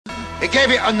He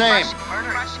gave it a name.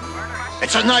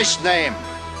 It's a nice name.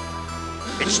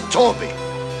 It's Toby.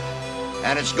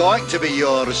 And it's going to be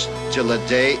yours till the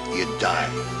day you die.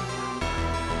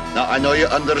 Now, I know you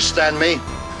understand me,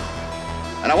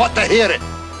 and I want to hear it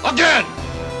again.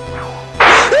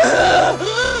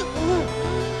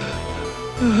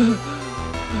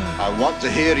 I want to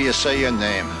hear you say your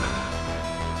name.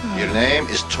 Your name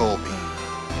is Toby.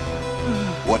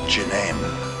 What's your name?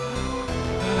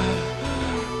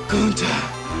 Kunta.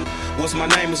 What's my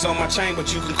name is on my chain,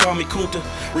 but you can call me Kunta.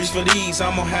 Reach for these,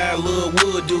 I'ma have a little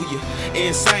wood, do you?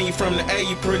 Insane, you from the A,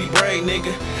 you pretty brave,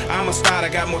 nigga. I'm a star, I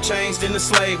got more chains than a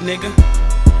slave, nigga.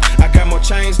 I got more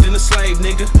chains than a slave,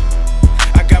 nigga.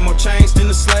 I got more chains than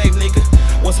a slave, nigga.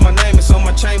 What's my name? It's on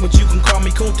my chain, but you can call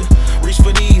me Kunta. Reach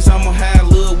for these, I'ma have a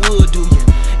little wood, do you?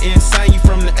 Insane, you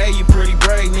from the A, you pretty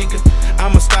brave, nigga.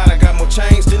 I'm a star, I got more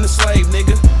chains than a slave,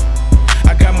 nigga.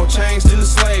 I got more chains than a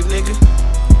slave, nigga.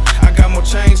 I got more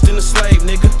chains than a slave,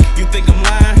 nigga. You think I'm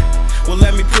lying? Well,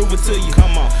 let me prove it to you.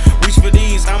 Come on. Reach for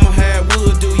these, I'ma have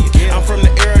wood, do you? Yeah. I'm from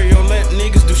the area, don't let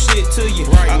niggas do shit to you.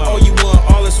 I owe you one,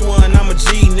 all is one, I'm a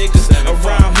G, niggas.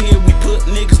 Around here, we put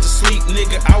niggas to sleep,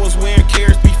 nigga. I was wearing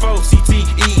carrots before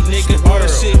CTE, nigga. All the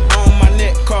shit on my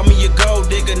neck, call me a gold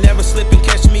digger. Never slip and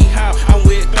catch me how I'm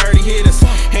with 30 hitters.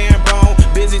 Herringbone,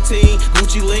 busy team,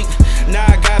 Gucci link. Now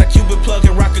I got a Cuban plug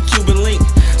and rock a Cuban link.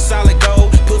 Solid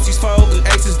gold, pussies fold and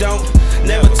aces don't.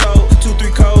 Never told,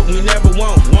 2-3 code, we never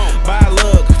won't. By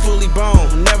luck, fully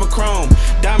bone, never chrome.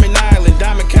 Diamond Island,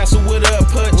 Diamond Castle with a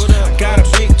punch. I got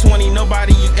a big 20,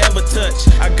 nobody you ever touch.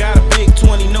 I got a big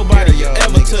 20, nobody you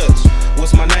ever touch.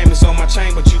 What's my name? It's on my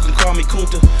chain, but you can call me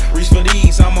Kunta. Reach for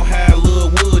these, I'ma have a little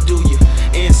wood, do you?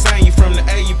 Insane, you from the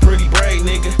A, you pretty brave,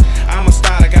 nigga. I'm a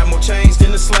star, I got more chains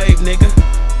than a slave, nigga.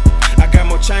 I got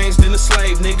more chains than a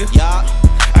slave, nigga. Yeah.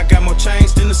 I got more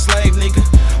chains than a slave, nigga.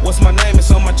 What's my name?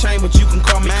 It's on my chain, but you can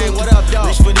call me Kunta. What up,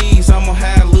 dog?